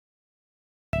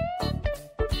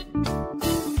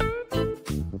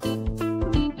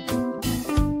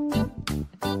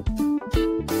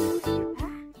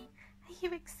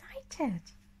excited.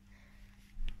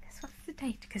 Guess what's the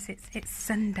date? Because it's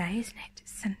Sunday, isn't it?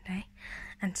 It's Sunday.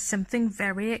 And something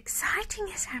very exciting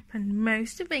has happened.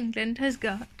 Most of England has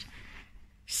got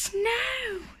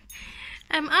snow.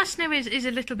 Our snow is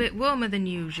a little bit warmer than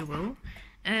usual.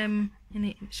 And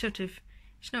it's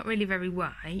not really very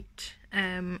white.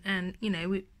 And, you know,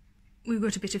 we've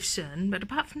got a bit of sun. But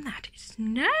apart from that, it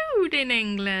snowed in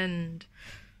England.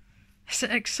 It's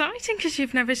exciting because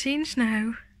you've never seen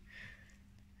snow.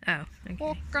 Oh, okay.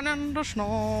 Walking in the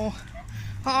snow,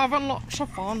 having lots of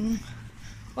fun.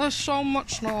 There's so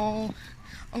much snow,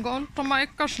 I'm going to make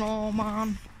a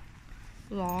snowman.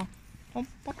 Yeah. Snow,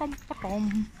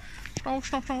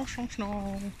 snow, snow, snow,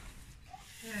 snow.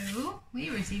 So, we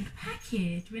received a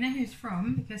package. We know who it's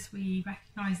from because we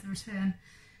recognise the return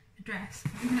address.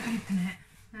 I'm going to open it.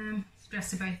 It's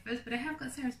addressed to both of us, but I have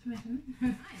got Sarah's permission.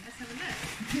 Right, let's have a look.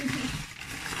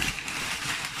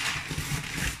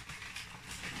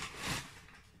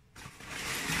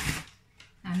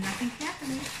 I'm laughing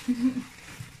carefully.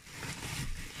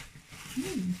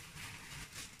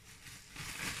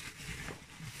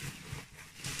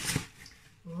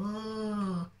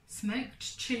 Oh,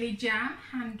 smoked chili jam,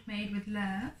 handmade with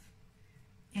love.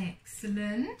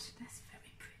 Excellent. That's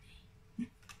very pretty.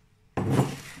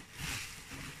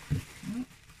 Oh,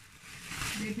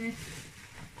 goodness.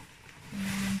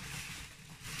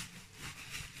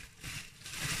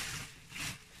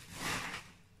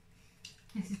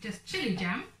 This is just chili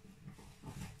jam,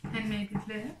 handmade with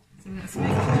love. So we've got smoked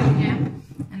chili jam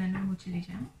and a normal chili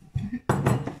jam.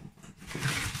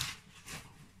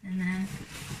 And then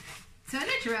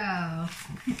toilet roll.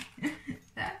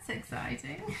 That's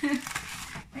exciting.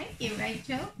 Thank you,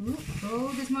 Rachel. Ooh,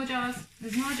 oh, there's more jars.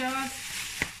 There's more jars.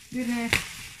 Goodness.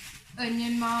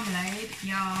 Onion marmalade.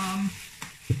 Yum.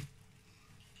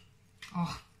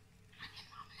 Oh, onion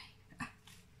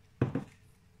marmalade.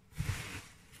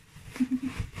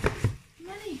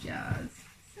 Many jars.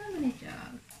 So many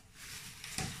jars.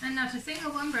 And not a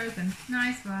single one broken.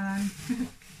 Nice one.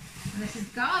 And this is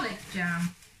garlic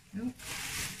jam. Ooh.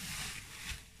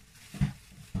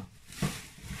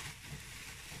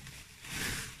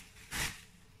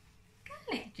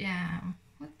 Garlic jam.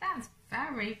 Well, that's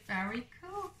very, very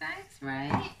cool. Thanks,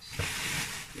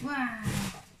 Rach. Wow.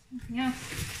 Something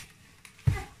else.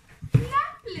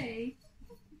 Lovely.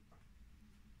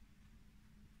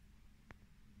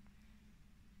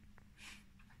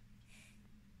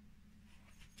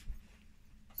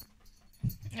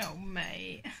 Oh,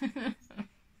 mate.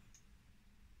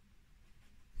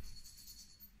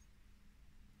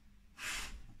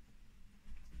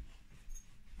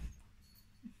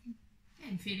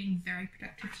 I'm feeling very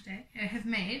productive today. I have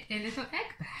made a little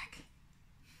egg bag.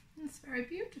 It's very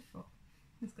beautiful.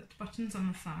 It's got buttons on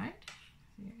the side.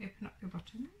 So you open up your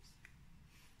buttons.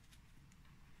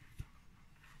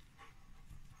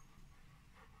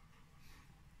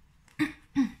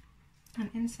 And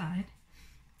inside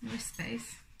there is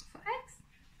space for eggs.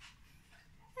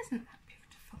 Isn't that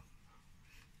beautiful?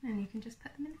 And you can just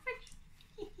put them in the fridge.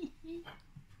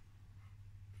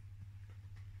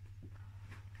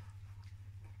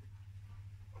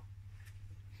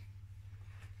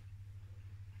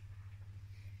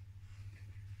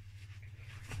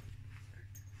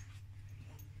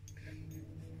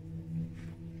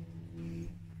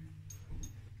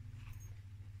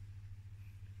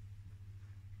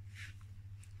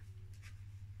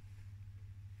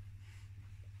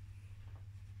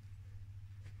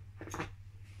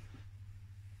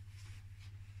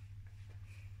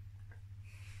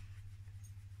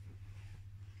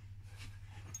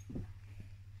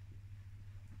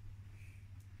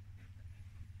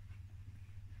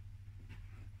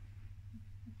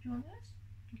 Do you want this?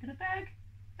 You got a bag?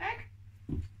 Bag?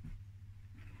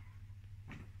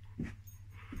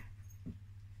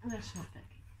 That's not big.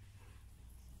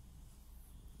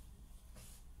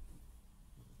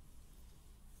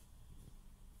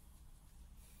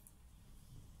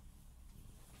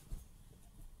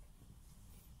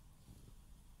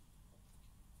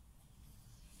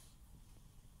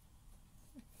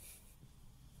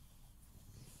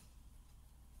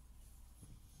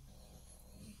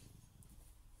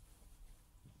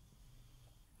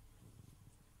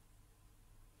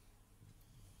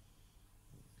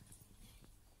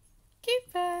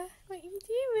 Cooper, what are you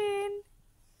doing?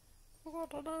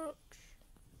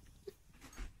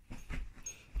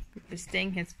 Cooper's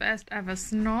doing his first ever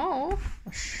snow.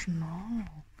 A snow.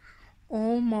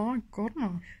 Oh my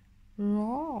goodness.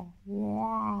 Yeah.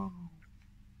 Wow.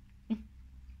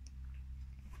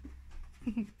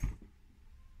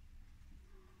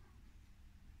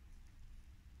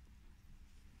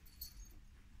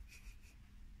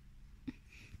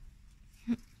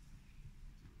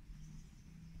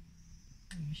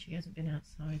 She hasn't been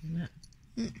outside and that.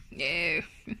 No.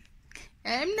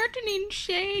 I'm not an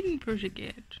insane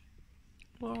pussycat.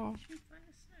 Well,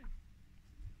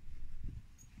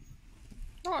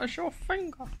 that is your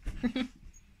finger.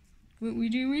 What we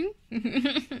doing?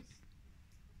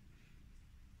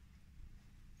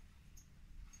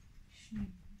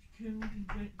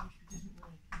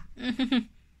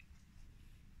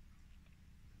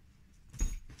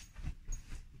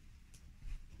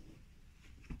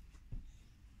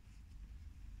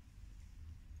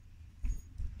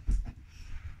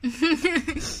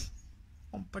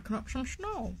 I'm picking up some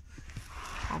snow.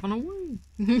 Having a wee.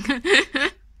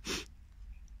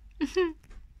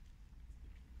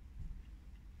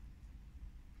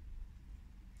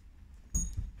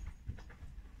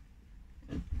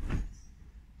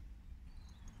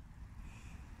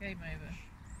 Game over.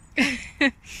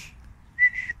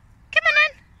 Come on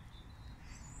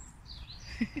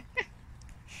in.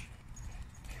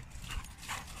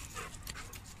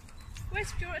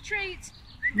 Wisp, do you want a treat?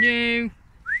 No.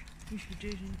 Wish we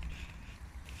didn't.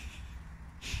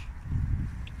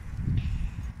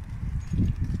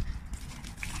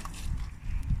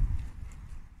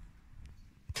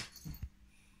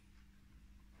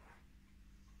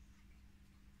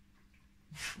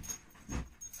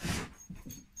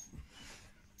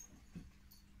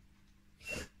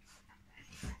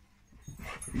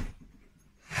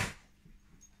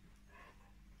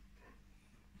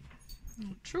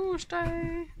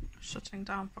 Tuesday, sitting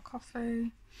down for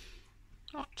coffee,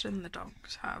 watching the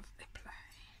dogs have a play.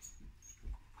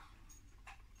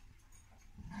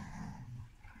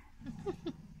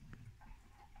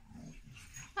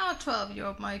 Our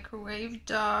 12-year-old microwave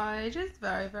died. It's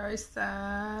very, very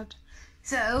sad.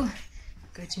 So,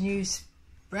 good news.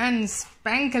 Brand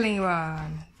spankling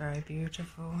one. Very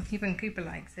beautiful. Even Cooper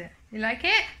likes it. You like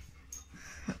it?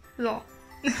 Lot.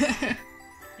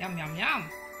 Yum, yum, yum.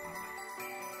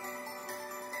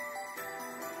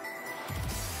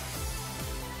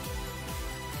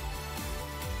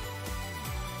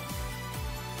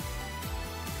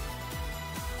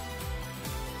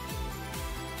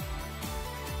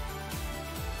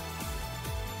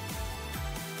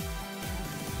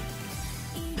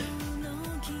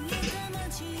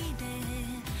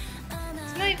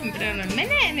 It's not even been on a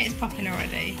minute and it's popping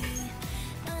already.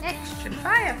 Extra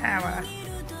firepower.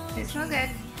 It's not good.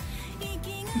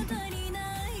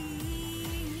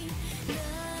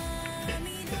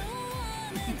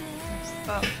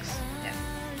 Box. Yeah.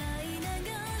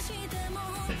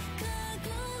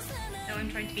 So I'm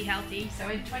trying to be healthy, so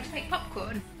I tried to make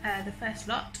popcorn. The first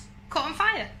lot caught on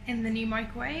fire in the new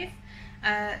microwave.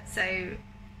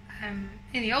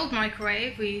 In the old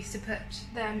microwave, we used to put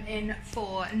them in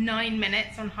for 9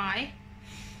 minutes on high,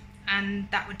 and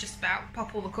that would just about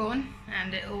pop all the corn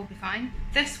and it'll all be fine.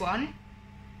 This one,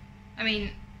 I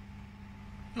mean,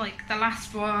 like the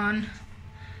last one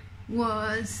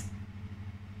was,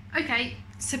 okay,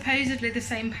 supposedly the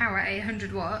same power,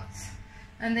 800 watts,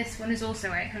 and this one is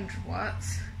also 800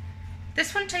 watts.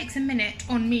 This one takes a minute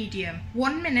on medium.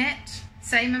 1 minute,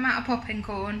 same amount of popping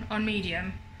corn on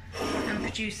medium, and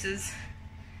produces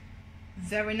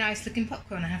very nice looking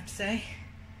popcorn, I have to say.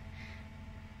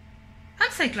 I'm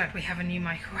so glad we have a new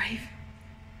microwave.